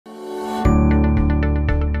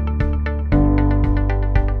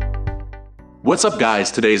What's up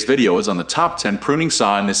guys, today's video is on the top 10 pruning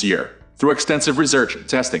saw in this year. Through extensive research and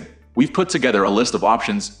testing, we've put together a list of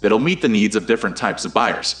options that'll meet the needs of different types of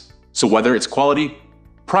buyers. So whether it's quality,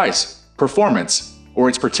 price, performance, or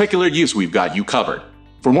its particular use, we've got you covered.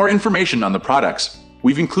 For more information on the products,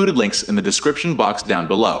 we've included links in the description box down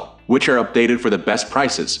below, which are updated for the best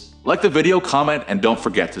prices. Like the video, comment, and don't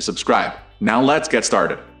forget to subscribe. Now let's get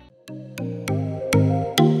started.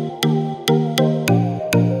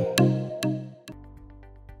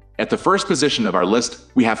 At the first position of our list,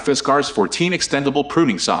 we have Fiskars 14 Extendable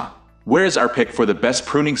Pruning Saw. Where's our pick for the best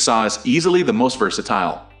pruning saw is easily the most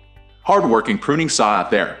versatile, hard-working pruning saw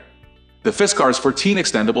out there. The Fiskars 14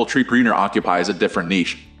 Extendable Tree Pruner occupies a different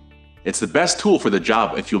niche. It's the best tool for the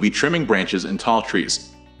job if you'll be trimming branches in tall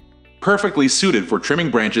trees. Perfectly suited for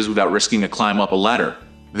trimming branches without risking a climb up a ladder,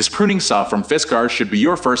 this pruning saw from Fiskars should be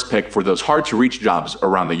your first pick for those hard-to-reach jobs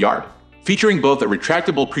around the yard. Featuring both a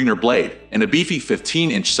retractable pruner blade and a beefy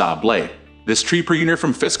 15-inch saw blade, this tree pruner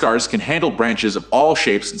from Fiskars can handle branches of all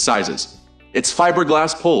shapes and sizes. Its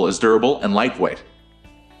fiberglass pole is durable and lightweight.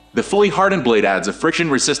 The fully hardened blade adds a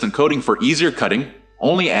friction-resistant coating for easier cutting,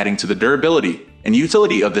 only adding to the durability and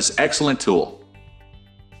utility of this excellent tool.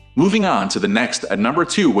 Moving on to the next at number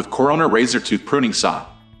 2 with Corona RazorTOOTH Pruning Saw.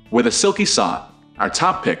 With a Silky saw, our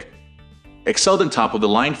top pick, excelled in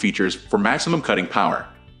top-of-the-line features for maximum cutting power.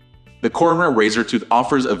 The Corona RazorTOOTH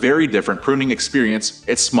offers a very different pruning experience.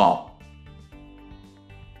 It's small,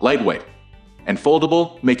 lightweight, and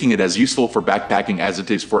foldable, making it as useful for backpacking as it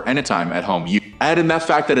is for anytime at home. You add in that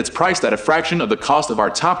fact that it's priced at a fraction of the cost of our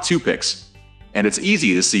top 2 picks, and it's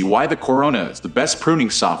easy to see why the Corona is the best pruning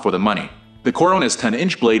saw for the money. The Corona's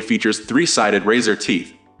 10-inch blade features 3-sided razor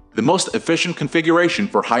teeth, the most efficient configuration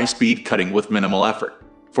for high-speed cutting with minimal effort.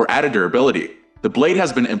 For added durability, the blade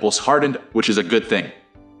has been impulse hardened, which is a good thing,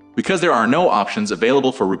 because there are no options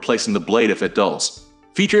available for replacing the blade if it dulls.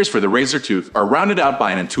 Features for the RazorTOOTH are rounded out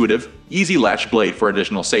by an intuitive, easy latch blade for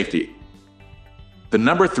additional safety. The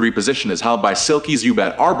number 3 position is held by Silky's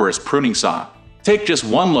Zubat Arborist Pruning Saw. Take just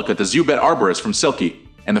one look at the Zubat Arborist from Silky,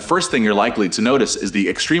 and the first thing you're likely to notice is the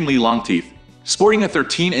extremely long teeth, sporting a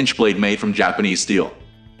 13-inch blade made from Japanese steel.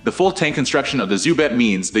 The full-tank construction of the Zubat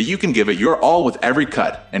means that you can give it your all with every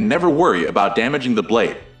cut and never worry about damaging the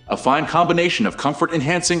blade. A fine combination of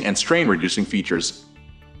comfort-enhancing and strain-reducing features.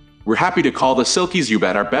 We're happy to call the Silky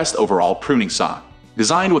Zubat our best overall pruning saw,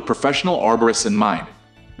 designed with professional arborists in mind.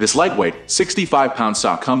 This lightweight, 65-pound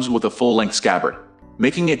saw comes with a full-length scabbard,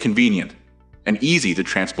 making it convenient and easy to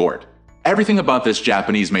transport. Everything about this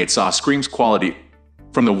Japanese-made saw screams quality,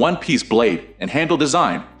 from the one-piece blade and handle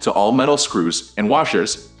design to all metal screws and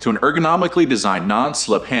washers to an ergonomically designed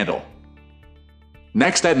non-slip handle.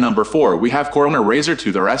 Next at number 4, we have Corona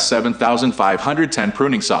RazorTOOTH RS7510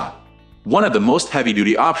 Pruning Saw. One of the most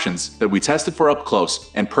heavy-duty options that we tested for up-close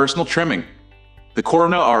and personal trimming. The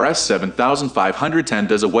Corona RS7510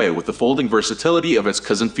 does away with the folding versatility of its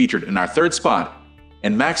cousin featured in our third spot,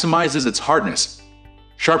 and maximizes its hardness,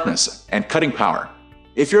 sharpness, and cutting power.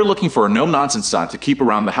 If you're looking for a no-nonsense saw to keep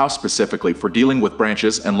around the house specifically for dealing with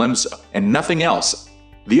branches and limbs and nothing else,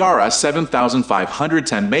 the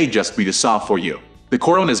RS7510 may just be the saw for you. The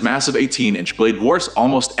Corona's massive 18-inch blade dwarfs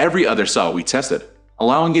almost every other saw we tested,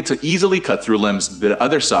 allowing it to easily cut through limbs that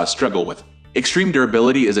other saws struggle with. Extreme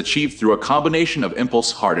durability is achieved through a combination of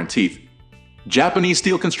impulse-hardened teeth, Japanese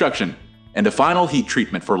steel construction, and a final heat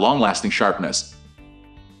treatment for long-lasting sharpness.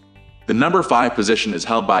 The number 5 position is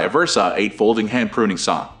held by EverSaw 8 Folding Hand Pruning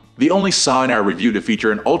Saw, the only saw in our review to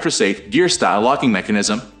feature an ultra-safe gear-style locking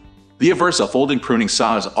mechanism. The EverSaw Folding Pruning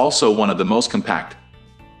Saw is also one of the most compact,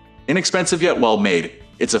 inexpensive yet well-made.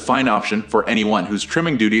 It's a fine option for anyone whose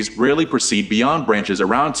trimming duties rarely proceed beyond branches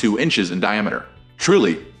around 2 inches in diameter.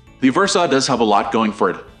 Truly, the EverSaw does have a lot going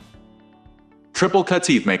for it. Triple cut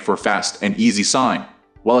teeth make for fast and easy sawing,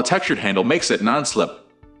 while a textured handle makes it non-slip,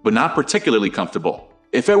 but not particularly comfortable.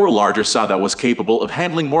 If it were a larger saw that was capable of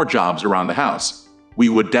handling more jobs around the house, we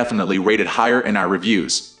would definitely rate it higher in our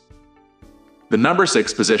reviews. The number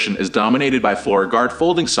 6 position is dominated by FLORA Guard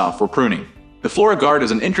Folding Saw for pruning. The FLORA Guard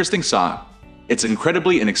is an interesting saw. It's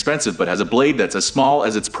incredibly inexpensive but has a blade that's as small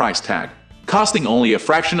as its price tag. Costing only a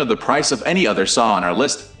fraction of the price of any other saw on our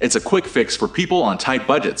list, it's a quick fix for people on tight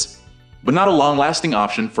budgets, but not a long-lasting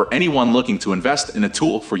option for anyone looking to invest in a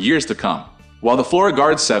tool for years to come. While the FLORA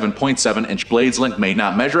Guard's 7.7-inch blade's length may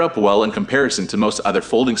not measure up well in comparison to most other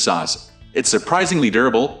folding saws, it's surprisingly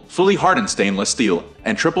durable, fully hardened stainless steel,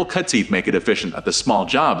 and triple cut teeth make it efficient at the small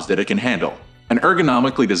jobs that it can handle. An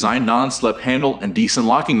ergonomically designed non-slip handle and decent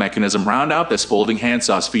locking mechanism round out this folding hand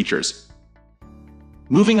saw's features.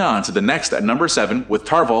 Moving on to the next at number 7 with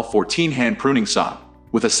TARVOL 14 Hand Pruning Saw.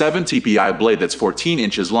 with a 7 TPI blade that's 14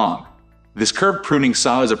 inches long. This curved pruning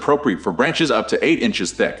saw is appropriate for branches up to 8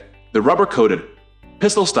 inches thick. The rubber-coated,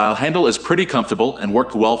 pistol-style handle is pretty comfortable and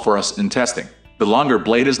worked well for us in testing. The longer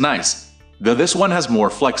blade is nice, though this one has more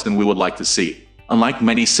flex than we would like to see. Unlike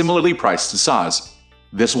many similarly priced saws,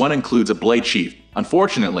 this one includes a blade sheath.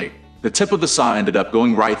 Unfortunately, the tip of the saw ended up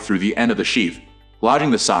going right through the end of the sheath,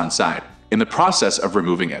 lodging the saw inside. In the process of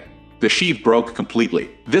removing it, the sheath broke completely.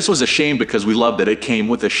 This was a shame because we loved that it came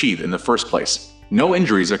with a sheath in the first place. No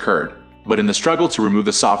injuries occurred, but in the struggle to remove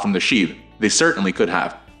the saw from the sheath, they certainly could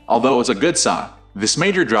have. Although it's a good saw, this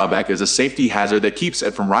major drawback is a safety hazard that keeps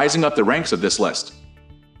it from rising up the ranks of this list.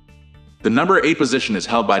 The number 8 position is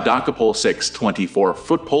held by DocaPole 6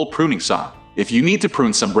 24-foot pole pruning saw. If you need to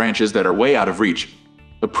prune some branches that are way out of reach,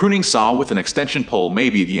 a pruning saw with an extension pole may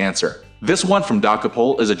be the answer. This one from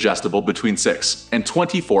DocaPole is adjustable between 6 and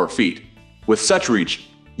 24 feet. With such reach,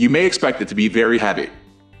 you may expect it to be very heavy.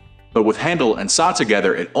 But with handle and saw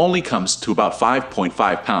together, it only comes to about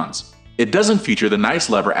 5.5 pounds. It doesn't feature the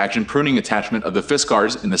nice lever action pruning attachment of the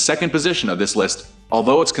Fiskars in the second position of this list,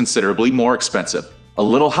 although it's considerably more expensive. A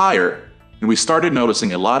little higher, and we started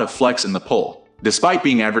noticing a lot of flex in the pole. Despite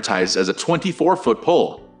being advertised as a 24-foot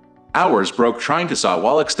pole, ours broke trying to saw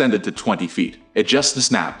while extended to 20 feet. It just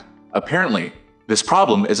snapped. Apparently, this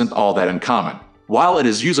problem isn't all that uncommon. While it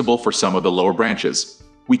is usable for some of the lower branches,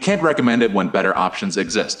 we can't recommend it when better options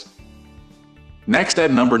exist. Next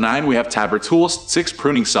at number 9 we have TABOR Toolst 6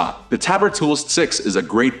 Pruning Saw. The TABOR Toolst 6 is a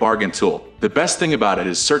great bargain tool. The best thing about it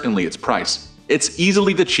is certainly its price. It's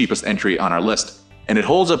easily the cheapest entry on our list, and it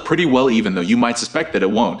holds up pretty well even though you might suspect that it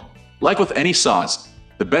won't. Like with any saws,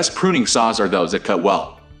 the best pruning saws are those that cut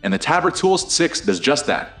well, and the TABOR Toolst 6 does just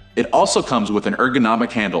that. It also comes with an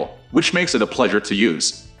ergonomic handle, which makes it a pleasure to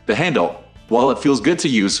use. The handle, while it feels good to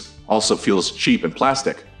use, also feels cheap and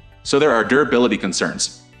plastic, so there are durability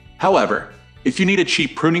concerns. However, if you need a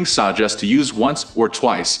cheap pruning saw just to use once or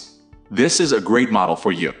twice, this is a great model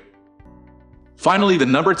for you. Finally, the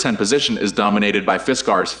number 10 position is dominated by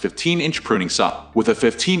Fiskars 15-inch pruning saw, with a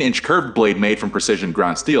 15-inch curved blade made from precision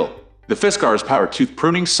ground steel. The Fiskars PowerTooth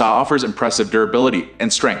pruning saw offers impressive durability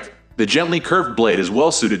and strength. The gently curved blade is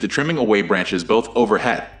well suited to trimming away branches both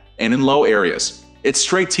overhead and in low areas. Its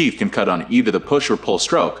straight teeth can cut on either the push or pull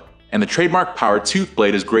stroke, and the trademark PowerTooth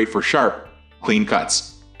blade is great for sharp, clean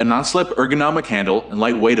cuts. A non-slip ergonomic handle and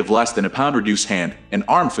light weight of less than a pound reduce hand and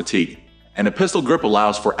arm fatigue, and a pistol grip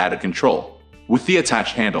allows for added control. With the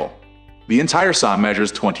attached handle, the entire saw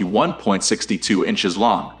measures 21.62 inches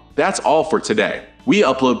long. That's all for today. We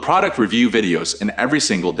upload product review videos in every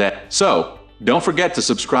single day, so don't forget to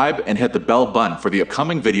subscribe and hit the bell button for the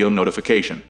upcoming video notification.